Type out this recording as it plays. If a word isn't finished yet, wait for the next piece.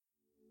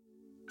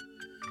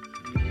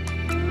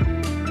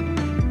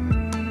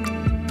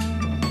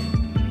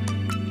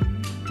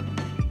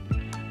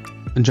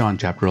John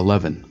chapter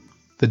 11.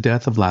 The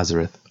death of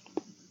Lazarus.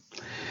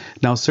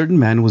 Now a certain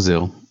man was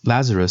ill.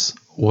 Lazarus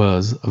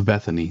was of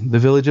Bethany, the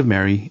village of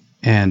Mary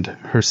and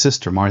her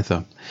sister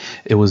Martha.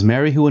 It was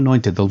Mary who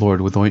anointed the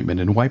Lord with ointment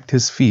and wiped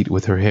his feet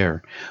with her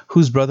hair,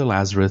 whose brother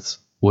Lazarus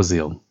was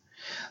ill.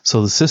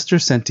 So the sister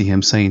sent to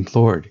him, saying,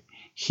 Lord,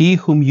 he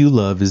whom you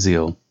love is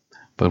ill.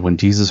 But when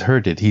Jesus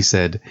heard it, he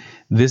said,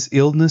 This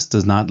illness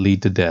does not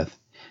lead to death.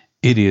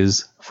 It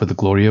is for the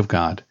glory of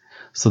God,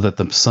 so that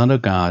the Son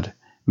of God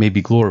may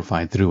be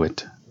glorified through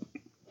it.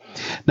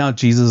 Now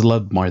Jesus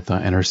loved Martha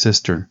and her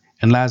sister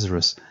and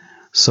Lazarus.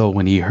 So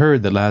when he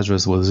heard that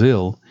Lazarus was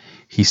ill,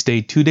 he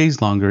stayed 2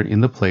 days longer in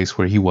the place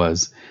where he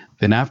was.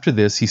 Then after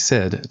this he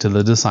said to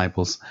the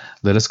disciples,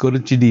 Let us go to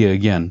Judea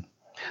again.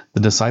 The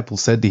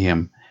disciples said to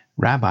him,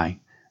 Rabbi,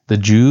 the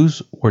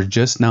Jews were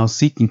just now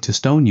seeking to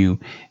stone you,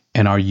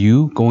 and are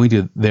you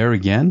going there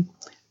again?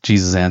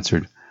 Jesus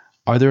answered,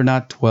 Are there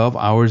not 12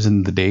 hours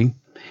in the day?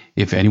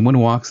 If anyone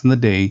walks in the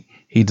day,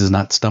 he does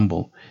not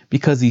stumble,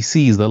 because he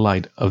sees the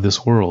light of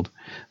this world.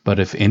 But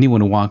if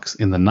anyone walks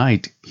in the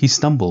night, he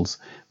stumbles,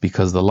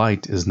 because the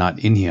light is not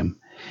in him.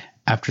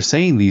 After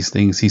saying these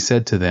things, he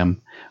said to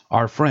them,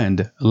 Our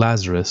friend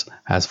Lazarus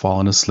has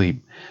fallen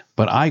asleep,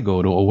 but I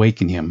go to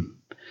awaken him.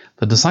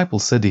 The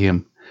disciples said to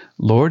him,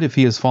 Lord, if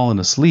he has fallen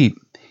asleep,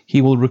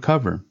 he will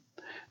recover.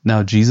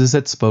 Now Jesus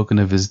had spoken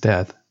of his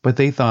death, but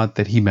they thought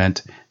that he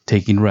meant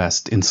taking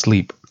rest in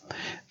sleep.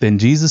 Then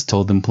Jesus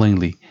told them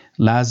plainly,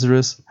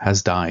 Lazarus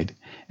has died,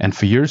 and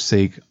for your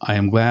sake I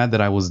am glad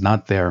that I was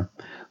not there,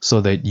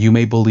 so that you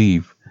may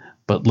believe.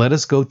 But let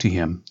us go to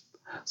him.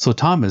 So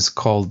Thomas,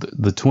 called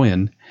the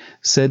twin,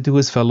 said to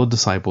his fellow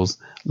disciples,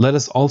 Let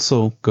us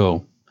also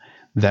go,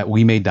 that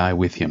we may die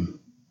with him.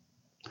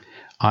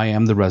 I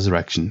am the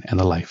resurrection and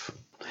the life.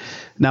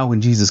 Now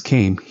when Jesus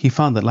came, he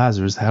found that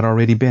Lazarus had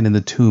already been in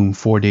the tomb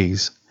 4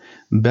 days.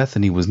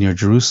 Bethany was near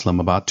Jerusalem,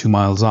 about 2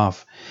 miles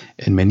off,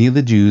 and many of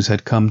the Jews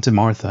had come to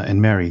Martha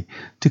and Mary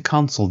to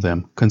counsel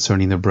them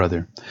concerning their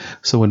brother.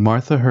 So when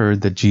Martha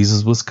heard that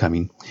Jesus was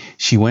coming,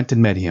 she went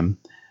and met him,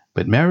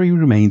 but Mary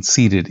remained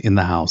seated in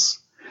the house.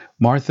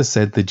 Martha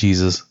said to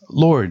Jesus,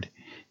 Lord,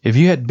 if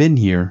you had been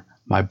here,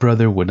 my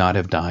brother would not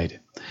have died.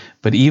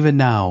 But even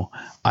now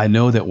I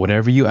know that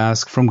whatever you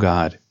ask from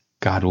God,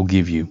 God will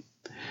give you.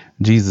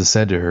 Jesus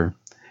said to her,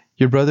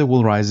 Your brother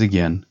will rise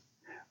again.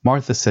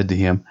 Martha said to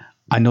him,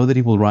 I know that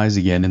he will rise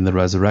again in the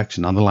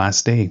resurrection on the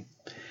last day.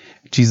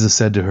 Jesus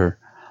said to her,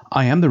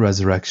 I am the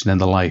resurrection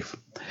and the life.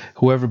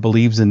 Whoever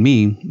believes in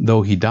me,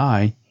 though he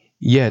die,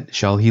 yet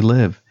shall he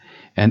live.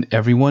 And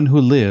everyone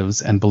who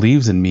lives and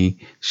believes in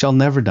me shall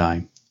never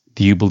die.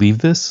 Do you believe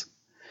this?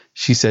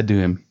 She said to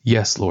him,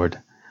 Yes, Lord.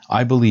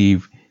 I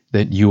believe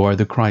that you are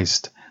the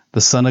Christ,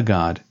 the Son of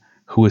God,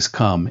 who is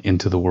come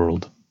into the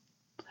world.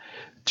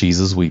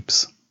 Jesus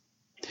weeps.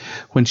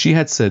 When she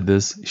had said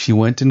this, she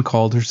went and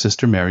called her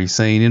sister Mary,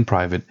 saying in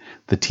private,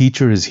 The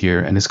teacher is here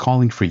and is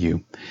calling for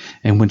you.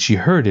 And when she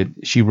heard it,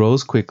 she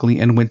rose quickly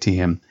and went to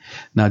him.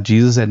 Now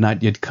Jesus had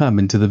not yet come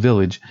into the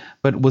village,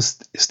 but was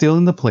still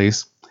in the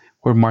place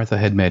where Martha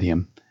had met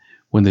him.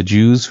 When the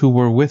Jews who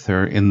were with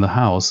her in the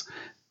house,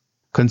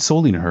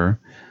 consoling her,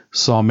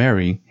 saw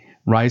Mary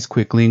rise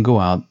quickly and go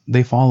out,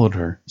 they followed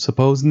her,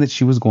 supposing that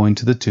she was going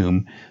to the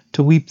tomb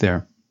to weep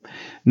there.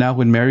 Now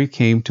when Mary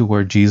came to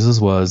where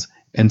Jesus was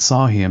and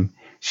saw him,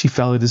 she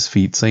fell at his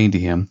feet, saying to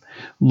him,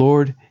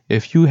 Lord,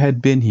 if you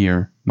had been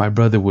here, my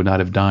brother would not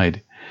have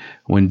died.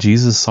 When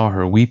Jesus saw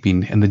her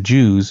weeping, and the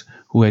Jews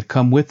who had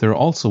come with her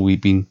also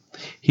weeping,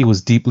 he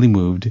was deeply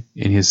moved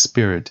in his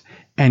spirit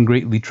and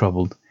greatly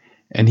troubled.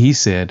 And he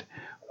said,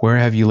 Where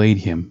have you laid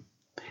him?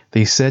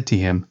 They said to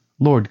him,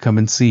 Lord, come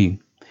and see.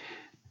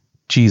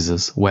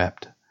 Jesus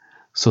wept.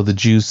 So the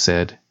Jews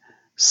said,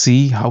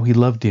 See how he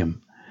loved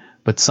him.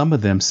 But some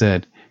of them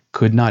said,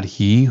 Could not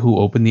he who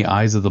opened the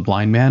eyes of the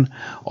blind man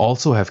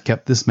also have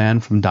kept this man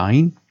from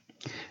dying?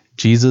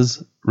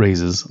 Jesus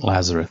raises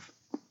Lazarus.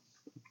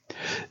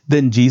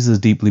 Then Jesus,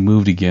 deeply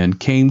moved again,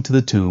 came to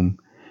the tomb.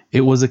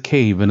 It was a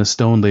cave, and a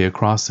stone lay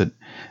across it.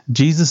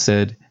 Jesus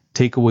said,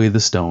 Take away the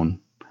stone.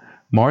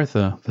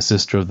 Martha, the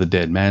sister of the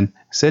dead man,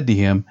 said to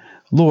him,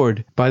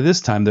 Lord, by this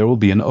time there will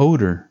be an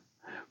odor,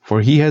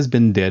 for he has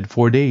been dead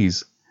 4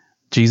 days.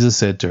 Jesus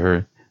said to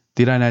her,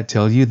 Did I not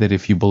tell you that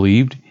if you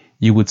believed,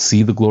 you would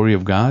see the glory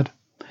of God?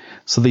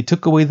 So they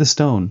took away the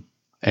stone,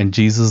 and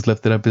Jesus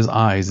lifted up his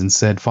eyes and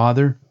said,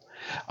 Father,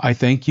 I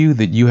thank you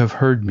that you have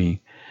heard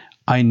me.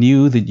 I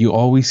knew that you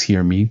always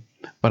hear me,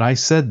 but I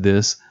said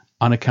this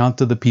on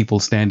account of the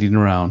people standing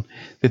around,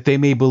 that they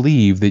may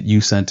believe that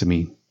you sent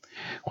me.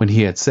 When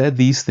he had said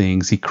these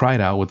things, he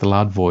cried out with a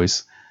loud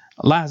voice,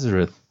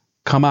 Lazarus,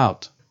 come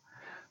out.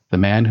 The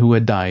man who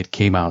had died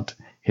came out,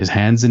 his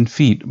hands and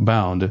feet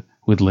bound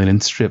with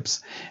linen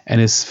strips,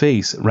 and his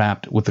face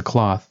wrapped with a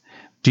cloth.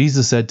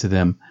 Jesus said to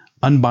them,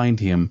 Unbind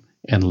him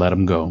and let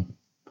him go.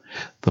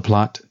 The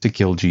plot to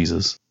kill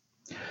Jesus.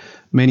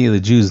 Many of the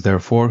Jews,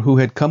 therefore, who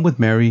had come with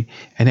Mary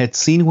and had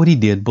seen what he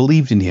did,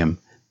 believed in him.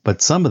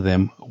 But some of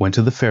them went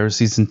to the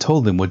Pharisees and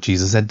told them what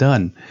Jesus had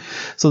done.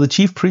 So the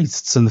chief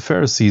priests and the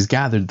Pharisees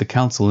gathered the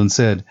council and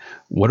said,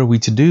 "What are we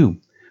to do?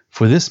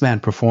 For this man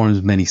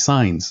performs many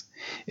signs.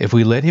 If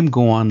we let him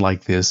go on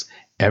like this,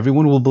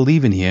 everyone will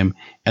believe in him,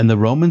 and the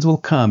Romans will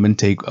come and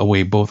take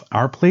away both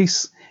our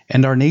place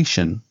and our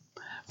nation."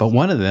 But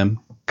one of them,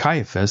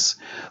 Caiaphas,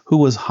 who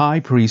was high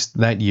priest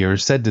that year,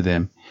 said to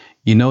them,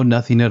 "You know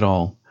nothing at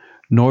all,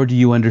 nor do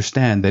you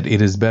understand that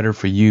it is better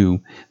for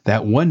you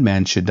that one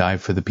man should die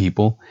for the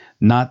people,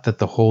 not that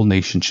the whole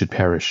nation should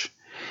perish."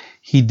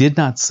 He did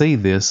not say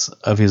this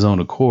of his own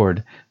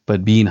accord,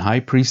 but being high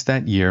priest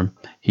that year,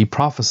 he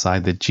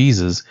prophesied that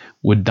Jesus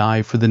would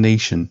die for the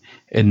nation,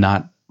 and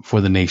not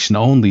for the nation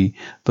only,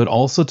 but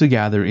also to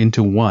gather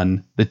into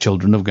one the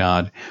children of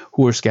God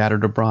who were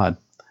scattered abroad.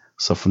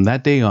 So from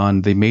that day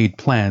on, they made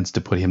plans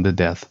to put him to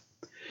death.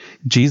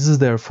 Jesus,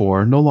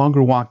 therefore, no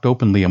longer walked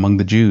openly among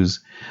the Jews,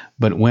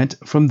 but went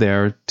from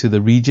there to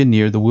the region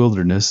near the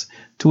wilderness,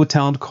 to a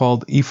town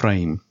called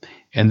Ephraim,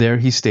 and there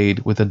he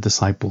stayed with the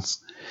disciples.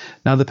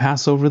 Now the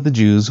Passover of the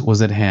Jews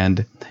was at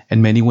hand,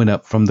 and many went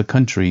up from the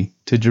country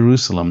to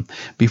Jerusalem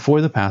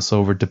before the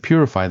Passover to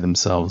purify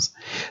themselves.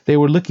 They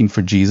were looking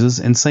for Jesus,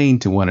 and saying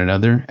to one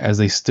another as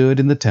they stood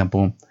in the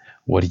temple,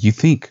 "What do you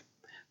think?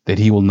 That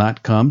he will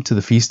not come to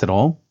the feast at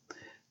all?"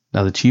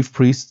 Now the chief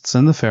priests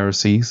and the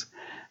Pharisees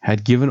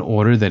had given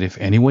order that if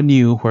anyone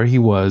knew where he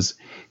was,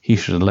 he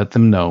should let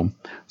them know,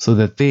 so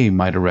that they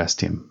might arrest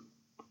him.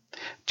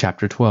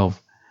 Chapter 12.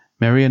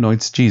 Mary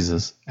anoints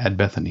Jesus at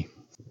Bethany.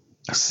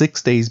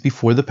 6 days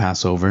before the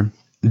Passover,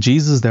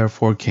 Jesus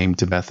therefore came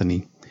to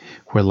Bethany,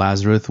 where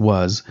Lazarus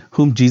was,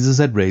 whom Jesus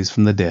had raised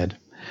from the dead.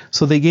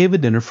 So they gave a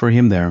dinner for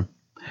him there.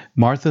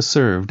 Martha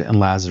served, and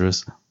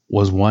Lazarus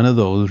was one of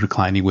those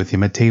reclining with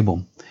him at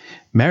table.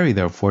 Mary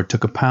therefore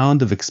took a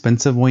pound of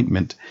expensive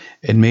ointment,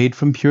 and made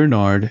from pure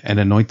nard, and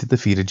anointed the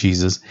feet of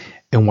Jesus,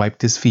 and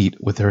wiped his feet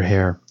with her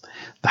hair.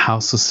 The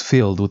house was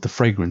filled with the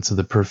fragrance of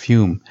the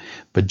perfume.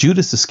 But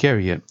Judas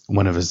Iscariot,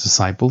 one of his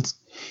disciples,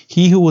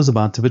 he who was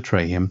about to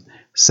betray him,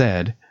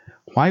 said,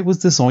 "Why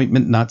was this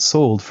ointment not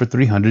sold for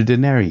 300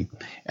 denarii,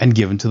 and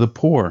given to the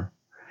poor?"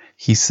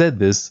 He said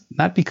this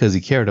not because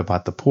he cared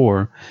about the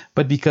poor,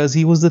 but because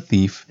he was a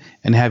thief,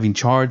 and having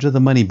charge of the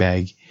money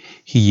bag,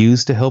 he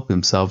used to help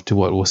himself to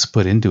what was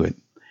put into it.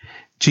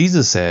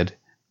 Jesus said,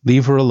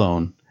 "Leave her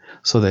alone,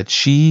 so that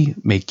she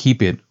may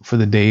keep it for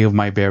the day of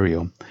my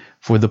burial.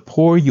 For the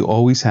poor you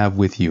always have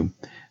with you,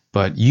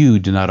 but you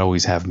do not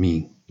always have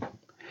me."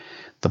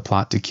 The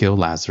plot to kill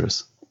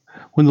Lazarus.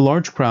 When the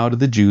large crowd of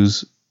the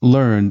Jews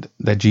learned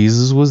that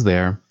Jesus was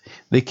there,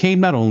 they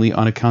came not only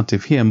on account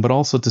of him, but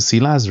also to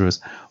see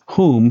Lazarus,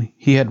 whom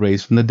he had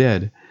raised from the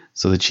dead.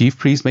 So the chief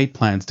priests made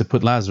plans to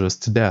put Lazarus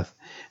to death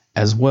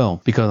as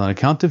well, because on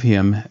account of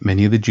him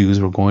many of the Jews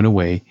were going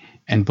away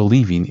and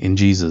believing in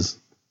Jesus.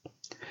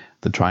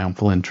 The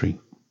triumphal entry.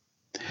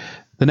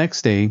 The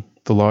next day,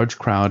 the large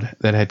crowd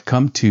that had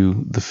come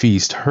to the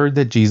feast heard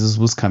that Jesus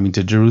was coming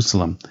to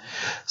Jerusalem.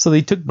 So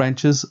they took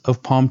branches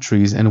of palm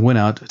trees and went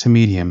out to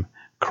meet him,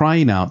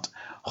 crying out,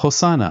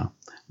 "Hosanna!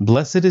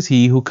 Blessed is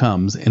he who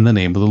comes in the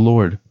name of the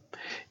Lord,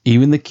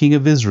 even the King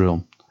of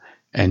Israel."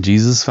 And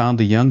Jesus found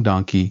a young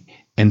donkey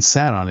and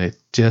sat on it,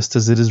 just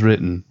as it is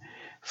written,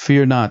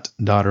 "Fear not,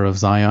 daughter of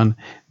Zion.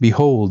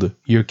 Behold,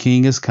 your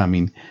king is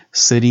coming,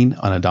 sitting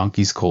on a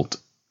donkey's colt."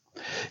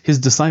 His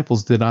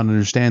disciples did not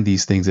understand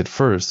these things at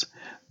first,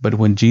 but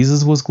when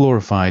Jesus was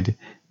glorified,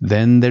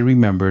 then they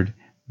remembered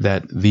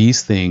that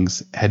these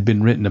things had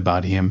been written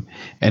about him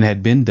and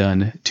had been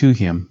done to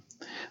him.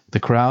 The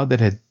crowd that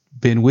had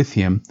been with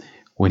him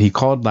when he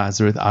called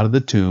Lazarus out of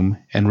the tomb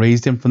and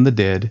raised him from the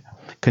dead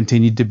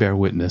continued to bear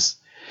witness.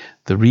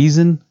 The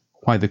reason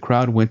why the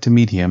crowd went to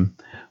meet him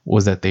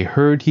was that they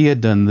heard he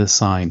had done this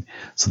sign.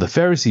 So the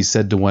Pharisees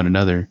said to one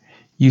another,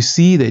 "You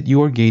see that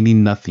you are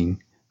gaining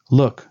nothing.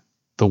 Look,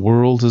 the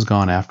world has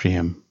gone after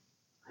him."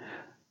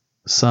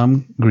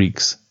 Some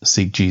Greeks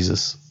seek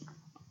Jesus.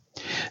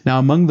 Now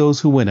among those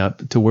who went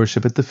up to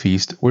worship at the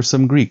feast were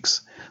some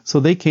Greeks. So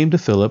they came to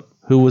Philip,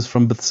 who was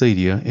from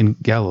Bethsaida in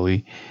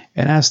Galilee,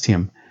 and asked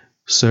him,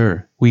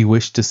 "Sir, we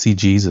wish to see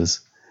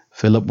Jesus."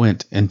 Philip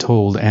went and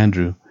told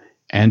Andrew.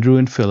 Andrew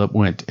and Philip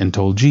went and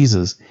told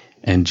Jesus.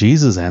 And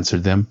Jesus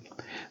answered them,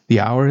 "The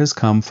hour has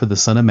come for the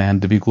Son of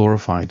Man to be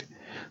glorified.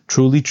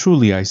 Truly,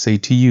 truly, I say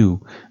to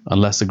you,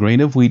 unless a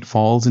grain of wheat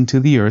falls into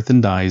the earth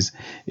and dies,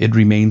 it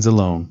remains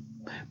alone.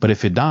 But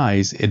if it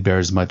dies, it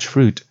bears much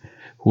fruit.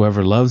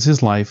 Whoever loves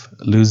his life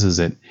loses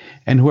it,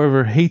 and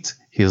whoever hates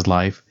his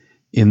life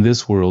in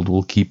this world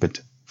will keep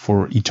it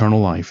for eternal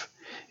life.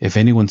 If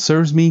anyone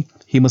serves me,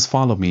 he must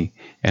follow me,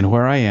 and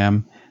where I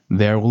am,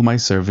 there will my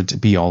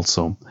servant be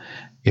also.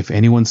 If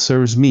anyone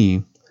serves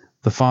me,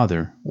 the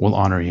Father will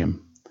honor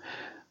him.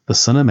 The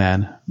Son of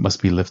Man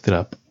must be lifted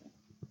up.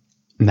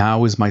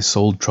 Now is my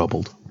soul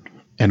troubled.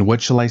 And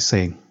what shall I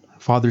say?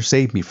 Father,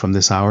 save me from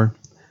this hour.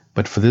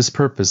 But for this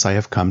purpose I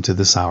have come to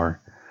this hour.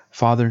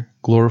 Father,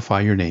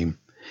 glorify your name.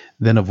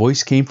 Then a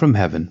voice came from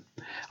heaven.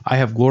 I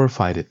have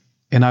glorified it,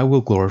 and I will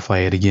glorify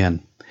it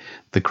again.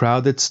 The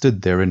crowd that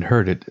stood there and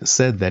heard it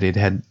said that it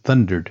had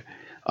thundered.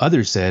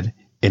 Others said,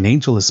 "An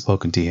angel has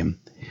spoken to him."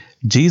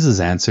 Jesus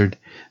answered,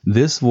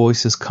 "This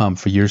voice has come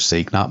for your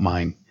sake, not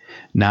mine.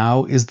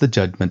 Now is the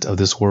judgment of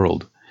this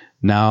world.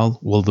 Now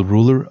will the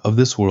ruler of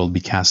this world be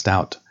cast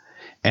out.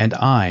 And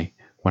I,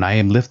 when I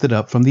am lifted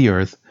up from the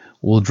earth,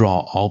 will draw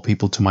all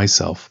people to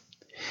myself."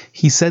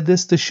 He said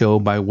this to show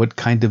by what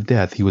kind of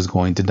death he was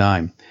going to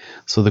die.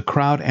 So the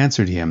crowd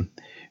answered him,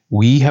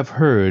 "We have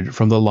heard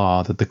from the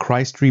law that the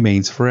Christ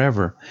remains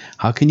forever.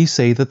 How can you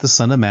say that the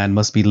Son of Man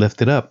must be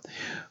lifted up?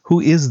 Who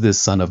is this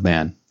Son of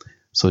Man?"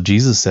 So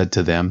Jesus said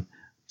to them,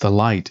 "The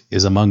light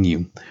is among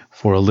you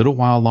for a little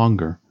while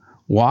longer.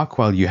 Walk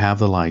while you have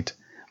the light,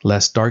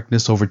 lest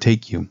darkness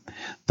overtake you.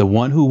 The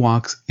one who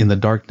walks in the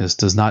darkness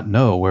does not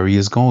know where he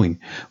is going.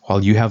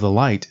 While you have the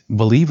light,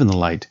 believe in the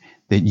light,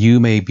 that you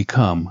may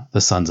become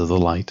the sons of the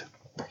light."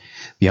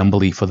 The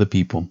unbelief of the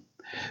people.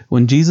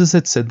 When Jesus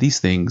had said these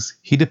things,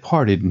 he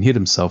departed and hid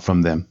himself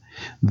from them.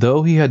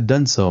 Though he had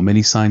done so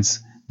many signs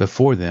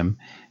before them,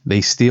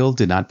 they still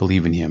did not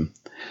believe in him,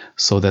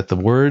 so that the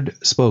word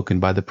spoken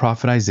by the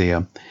prophet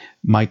Isaiah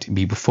might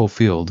be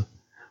fulfilled.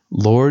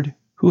 "Lord,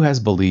 who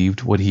has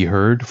believed what he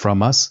heard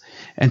from us,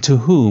 and to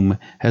whom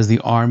has the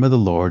arm of the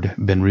Lord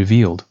been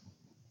revealed?"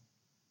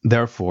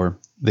 Therefore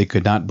they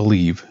could not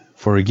believe,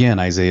 for again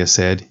Isaiah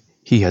said,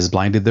 "He has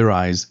blinded their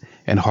eyes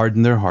and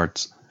hardened their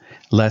hearts,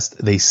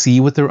 lest they see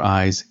with their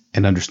eyes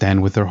and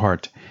understand with their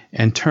heart,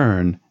 and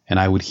turn, and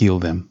I would heal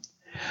them."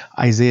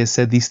 Isaiah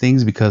said these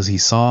things because he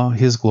saw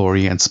his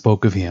glory and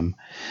spoke of him.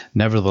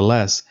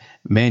 Nevertheless,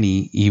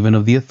 many, even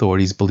of the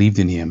authorities, believed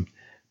in him.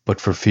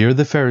 But for fear of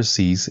the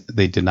Pharisees,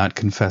 they did not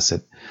confess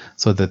it,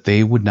 so that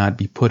they would not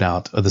be put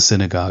out of the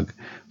synagogue.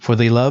 For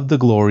they loved the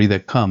glory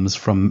that comes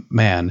from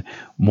man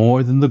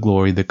more than the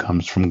glory that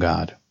comes from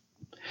God.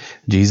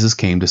 Jesus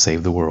came to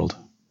save the world.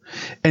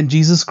 And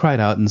Jesus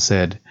cried out and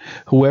said,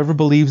 "Whoever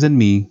believes in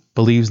me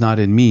believes not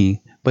in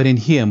me, but in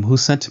him who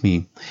sent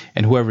me.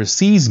 And whoever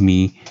sees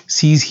me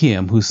sees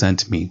him who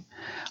sent me.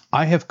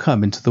 I have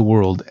come into the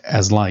world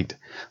as light,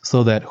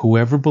 so that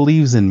whoever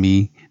believes in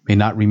me may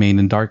not remain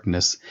in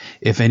darkness.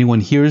 If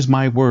anyone hears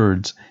my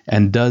words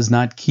and does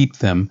not keep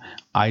them,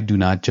 I do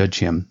not judge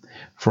him.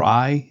 For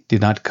I did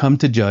not come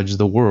to judge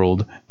the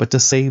world, but to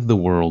save the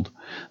world.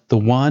 The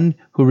one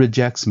who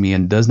rejects me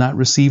and does not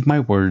receive my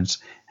words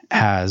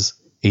has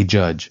a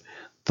judge.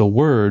 The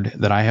word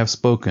that I have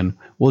spoken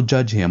will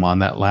judge him on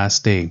that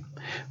last day.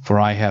 For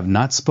I have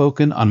not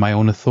spoken on my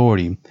own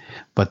authority,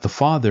 but the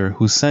Father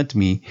who sent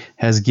me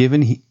has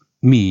given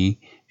me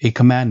a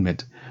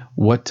commandment,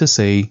 what to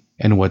say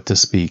and what to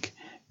speak.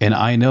 And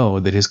I know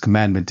that his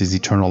commandment is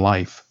eternal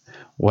life.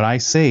 What I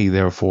say,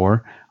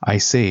 therefore, I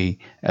say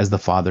as the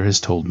Father has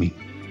told me."